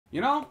You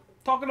know,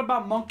 talking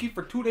about MONKE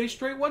for 2 days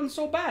straight wasn't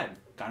so bad.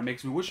 Kinda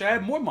makes me wish I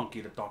had more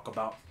MONKE to talk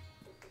about.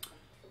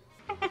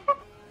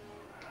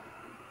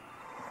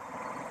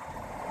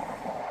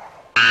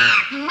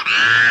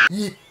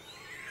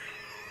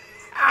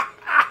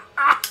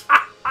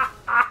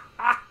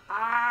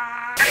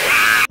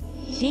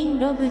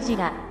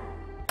 ShinRobjira.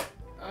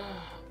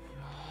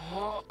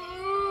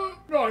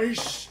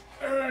 Nice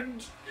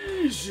and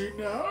easy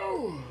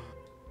now.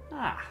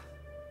 Ah,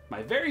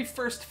 my very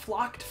first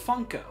flocked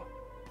Funko.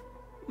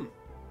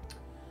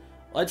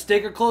 Let's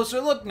take a closer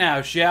look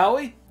now, shall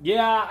we?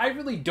 Yeah, I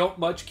really don't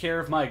much care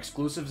if my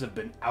exclusives have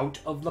been out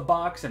of the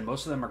box, and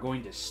most of them are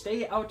going to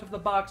stay out of the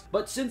box,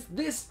 but since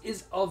this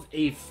is of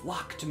a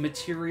flocked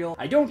material,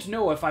 I don't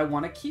know if I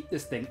want to keep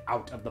this thing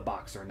out of the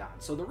box or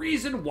not. So the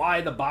reason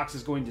why the box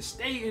is going to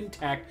stay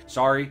intact,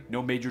 sorry,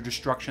 no major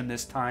destruction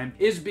this time,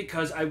 is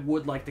because I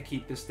would like to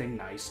keep this thing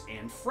nice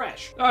and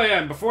fresh. Oh yeah,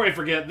 and before I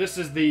forget, this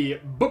is the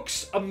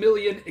Books A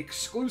Million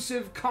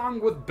exclusive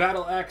Kong with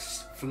Battle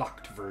Axe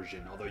flocked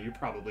version, although you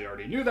probably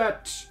already knew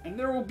that. And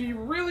there will be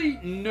really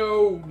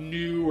no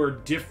new or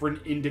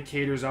different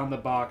indicators on the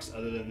box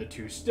other than the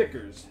 2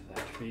 stickers.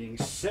 That being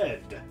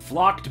said,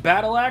 flocked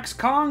Battle Axe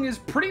Kong is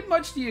pretty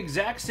much the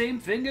exact same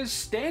thing as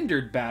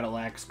standard Battle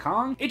Axe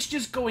Kong. It's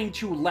just going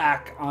to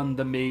lack on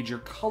the major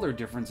color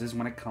differences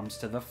when it comes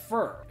to the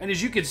fur. And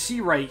as you can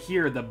see right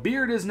here, the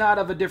beard is not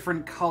of a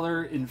different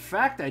color. In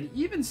fact, I'd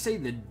even say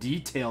the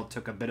detail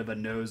took a bit of a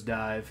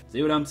nosedive.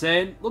 See what I'm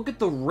saying? Look at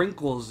the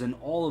wrinkles and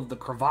all of the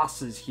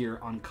crevasses here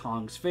on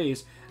Kong's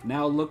face.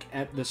 Now look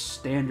at the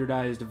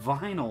standardized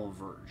vinyl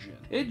version.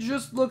 It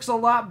just looks a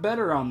lot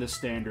better on the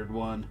standard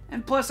one.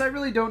 And plus, I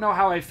really don't know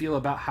how I feel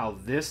about how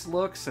this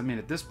looks. I mean,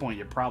 at this point,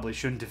 you probably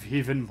shouldn't have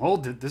even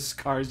molded the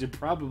scars. You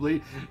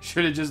probably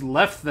should have just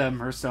left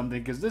them or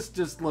something, because this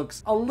just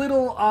looks a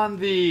little on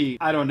the,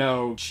 I don't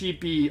know,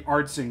 cheapy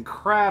arts and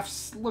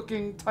crafts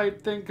looking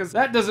type thing, because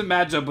that doesn't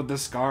match up with the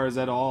scars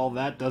at all.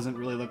 That doesn't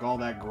really look all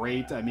that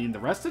great. I mean, the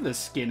rest of the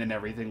skin and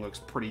everything looks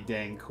pretty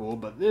dang cool,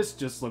 but this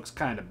just looks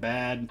kind of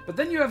bad. But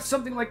then you have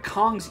something like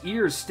Kong's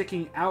ears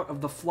sticking out of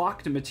the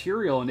flocked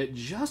material, and it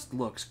just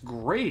looks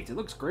great. It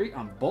looks great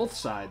on both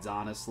sides,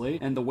 honestly,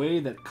 and the way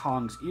that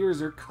Kong's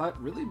ears are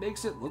cut really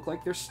makes it look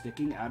like they're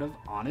sticking out of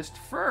honest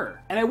fur.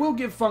 And I will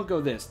give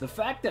Funko this, the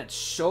fact that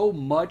so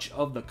much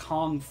of the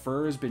Kong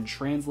fur has been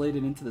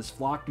translated into this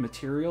flocked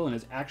material and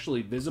is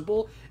actually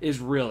visible is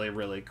really,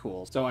 really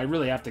cool. So I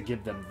really have to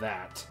give them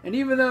that. And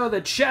even though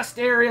the chest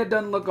area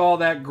doesn't look all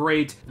that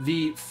great,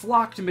 the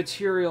flocked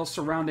material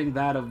surrounding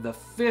that of the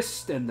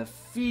fist and the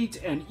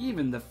feet and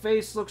even the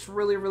face looks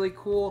really, really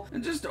cool.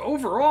 And just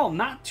overall,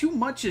 not too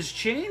much has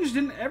changed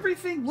and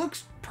everything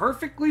looks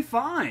perfectly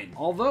fine.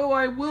 Although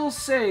I will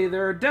say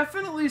there are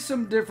definitely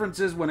some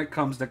differences when it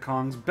comes to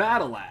Kong's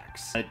battle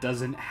axe. It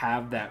doesn't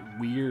have that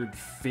weird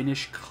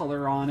finish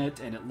color on it,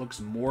 and it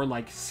looks more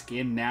like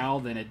skin now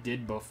than it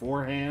did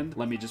beforehand.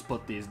 Let me just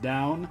put these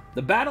down.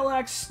 The battle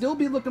axe still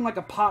be looking like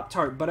a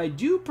Pop-Tart, but I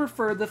do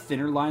prefer the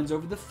thinner lines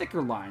over the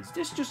thicker lines.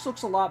 This just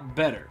looks a lot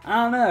better.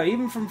 I don't know,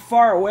 even from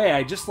far away,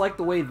 I just like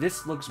the way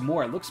this looks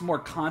more. It looks more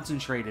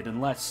concentrated and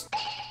less...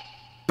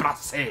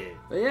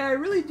 But yeah, I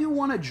really do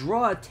want to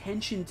draw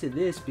attention to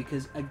this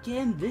because,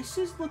 again, this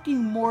is looking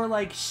more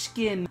like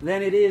skin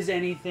than it is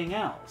anything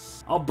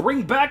else. I'll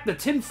bring back the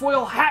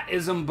tinfoil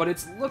hatism, but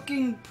it's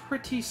looking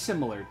pretty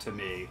similar to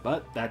me.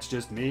 But that's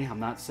just me. I'm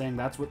not saying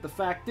that's what the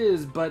fact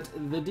is, but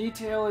the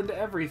detail and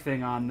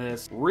everything on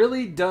this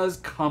really does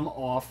come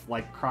off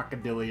like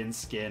crocodilian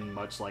skin,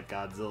 much like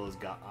Godzilla's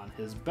got on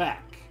his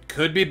back.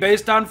 Could be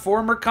based on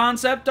former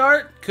concept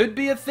art, could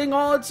be a thing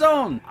all its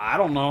own, I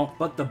don't know.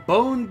 But the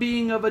bone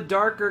being of a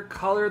darker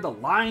color, the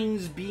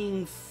lines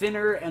being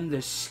thinner, and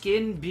the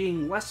skin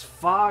being less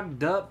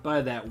fogged up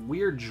by that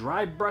weird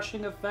dry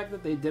brushing effect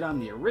that they did on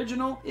the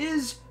original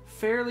is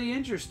fairly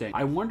interesting.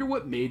 I wonder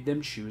what made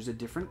them choose a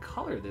different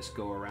color this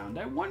go around.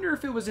 I wonder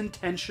if it was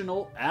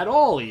intentional at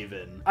all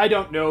even. I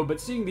don't know,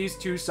 but seeing these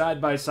two side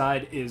by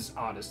side is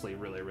honestly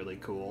really, really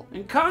cool.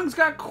 And Kong's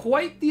got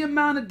quite the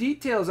amount of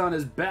details on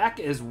his back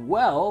as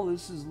well.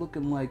 This is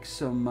looking like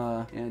some,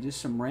 yeah, just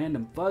some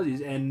random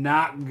fuzzies. And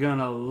not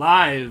gonna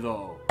lie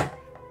though,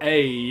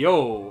 hey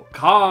yo,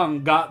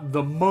 Kong got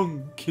the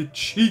MONKE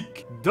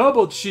cheek,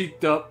 double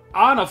cheeked up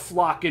on a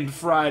flocking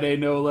Friday,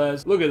 no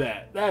less. Look at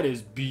that. That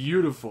is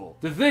beautiful.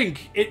 To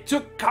think, it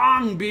took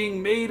Kong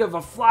being made of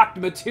a flocked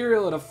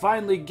material to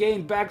finally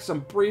gain back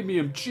some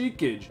premium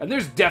cheekage. And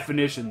there's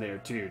definition there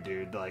too,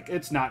 dude. Like,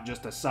 it's not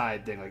just a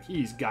side thing. Like,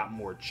 he's got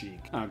more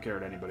cheek. I don't care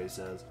what anybody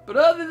says. But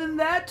other than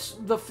that,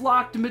 the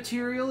flocked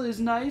material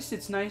is nice.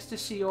 It's nice to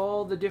see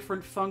all the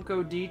different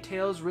Funko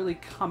details really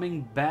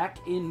coming back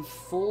in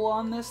full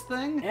on this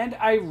thing. And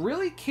I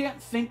really can't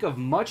think of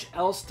much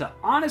else to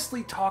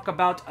honestly talk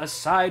about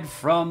aside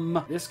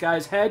from this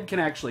guy's head can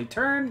actually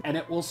turn and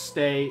it will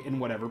stay in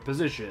whatever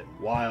position,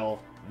 while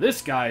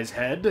this guy's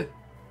head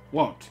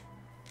won't.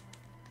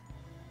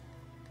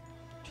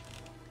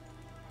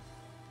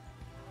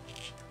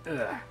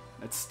 Ugh.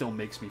 That still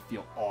makes me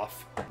feel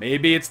off.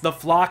 Maybe it's the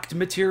flocked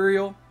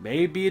material.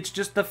 Maybe it's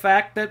just the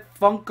fact that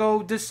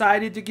Funko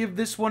decided to give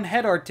this one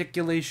head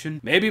articulation.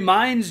 Maybe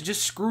mine's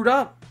just screwed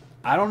up.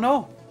 I don't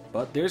know.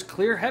 But there's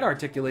clear head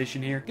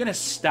articulation here. Gonna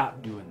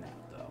stop doing that.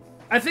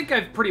 I think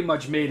I've pretty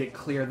much made it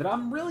clear that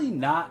I'm really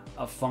not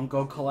a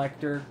Funko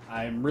collector.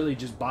 I'm really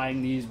just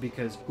buying these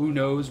because who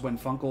knows when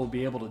Funko will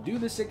be able to do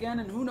this again,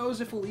 and who knows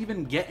if we'll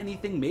even get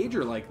anything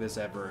major like this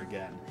ever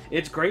again.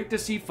 It's great to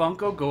see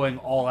Funko going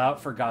all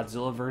out for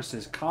Godzilla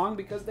vs. Kong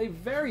because they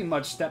very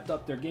much stepped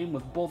up their game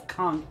with both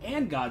Kong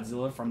and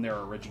Godzilla from their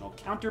original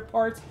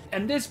counterparts,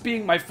 and this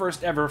being my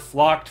first ever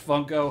flocked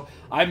Funko,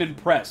 I'm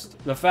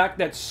impressed. The fact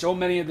that so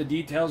many of the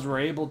details were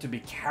able to be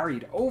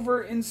carried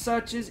over and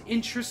such is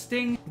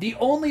interesting. The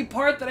only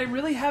part that I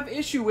really have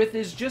issue with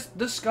is just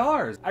the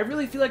scars. I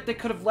really feel like they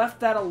could have left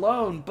that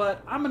alone,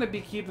 but I'm gonna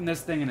be keeping this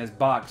thing in his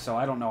box, so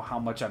I don't know how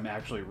much I'm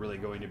actually really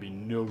going to be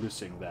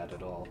noticing that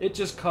at all. It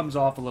just comes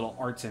off a little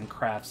arts and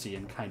craftsy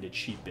and kind of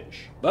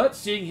cheapish. But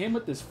seeing him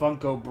with this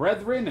Funko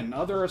Brethren and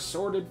other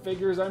assorted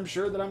figures I'm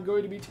sure that I'm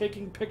going to be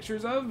taking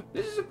pictures of,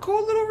 this is a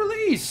cool little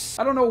release.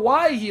 I don't know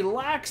why he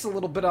lacks a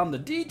little bit on the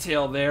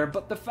detail there,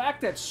 but the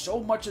fact that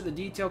so much of the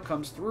detail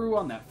comes through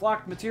on that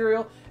flocked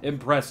material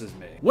impresses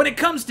me. When it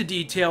comes to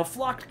detail,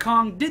 Flocked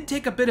Kong did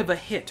take a bit of a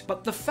hit,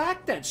 but the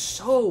fact that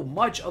so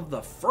much of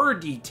the fur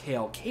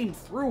detail came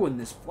through in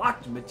this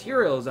flocked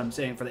material, as I'm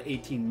saying for the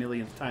 18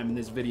 millionth time in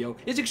this video,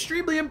 is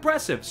extremely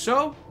impressive.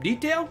 So,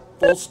 detail,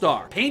 full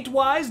star.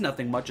 Paint-wise,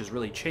 nothing much has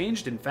really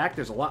changed. In fact,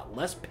 there's a lot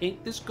less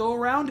paint this go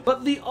around,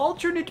 but the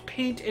alternate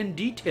paint and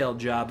detail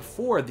job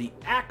for the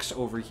axe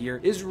over here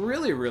is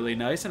really, really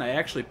nice, and I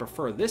actually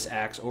prefer this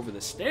axe over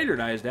the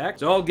standardized axe,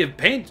 so I'll give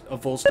paint a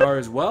full star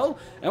as well.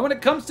 And when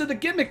it comes to the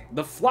gimmick,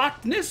 the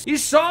flockedness,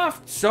 he's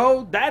soft,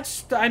 so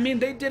that's, I mean,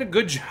 they did a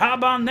good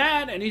job on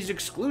that, and he's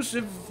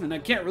exclusive, and I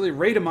can't really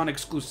rate him on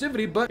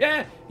exclusivity, but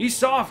yeah, he's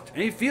soft,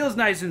 and he feels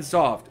nice and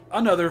soft.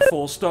 Another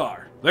full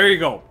star. There you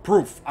go.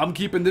 Proof. I'm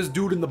keeping this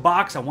dude in the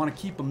box. I want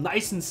to keep him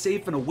nice and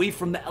safe and away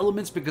from the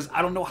elements because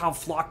I don't know how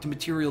flocked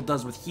material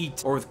does with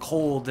heat or with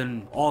cold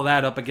and all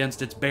that up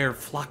against its bare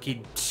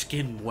flocky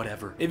skin,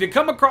 whatever. If you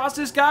come across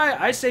this guy,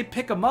 I say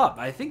pick him up.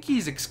 I think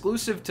he's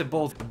exclusive to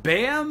both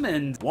BAM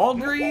and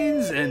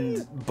Walgreens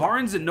and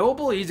Barnes &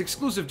 Noble. He's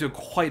exclusive to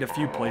quite a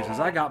few places.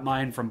 I got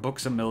mine from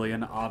Books A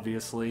Million,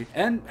 obviously.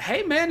 And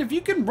hey man, if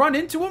you can run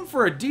into him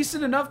for a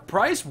decent enough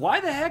price, why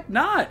the heck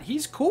not?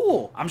 He's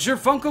cool. I'm sure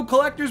Funko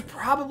collectors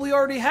probably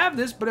already have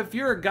this, but if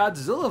you're a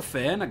Godzilla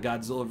fan, a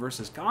Godzilla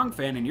vs. Kong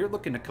fan, and you're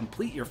looking to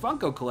complete your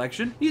Funko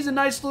collection, he's a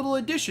nice little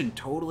addition,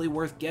 totally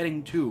worth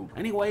getting too.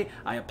 Anyway,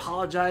 I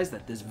apologize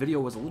that this video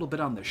was a little bit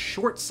on the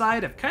short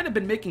side. I've kind of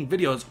been making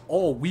videos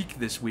all week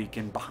this week,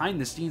 and behind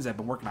the scenes I've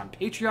been working on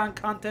Patreon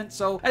content,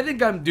 so I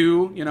think I'm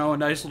due, you know, a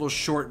nice little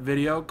short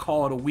video,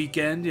 call it a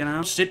weekend, you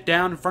know, sit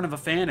down in front of a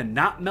fan and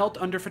not melt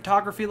under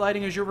photography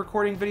lighting as you're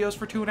recording videos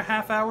for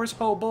 2.5 hours.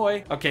 Oh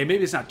boy. Okay,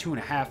 maybe it's not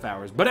 2.5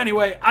 hours, but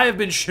anyway, I have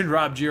been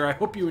ShinRobjira. I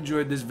hope you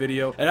enjoyed this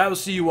video, and I will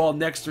see you all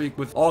next week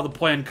with all the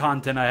planned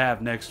content I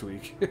have next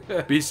week.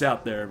 Peace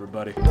out there,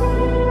 everybody.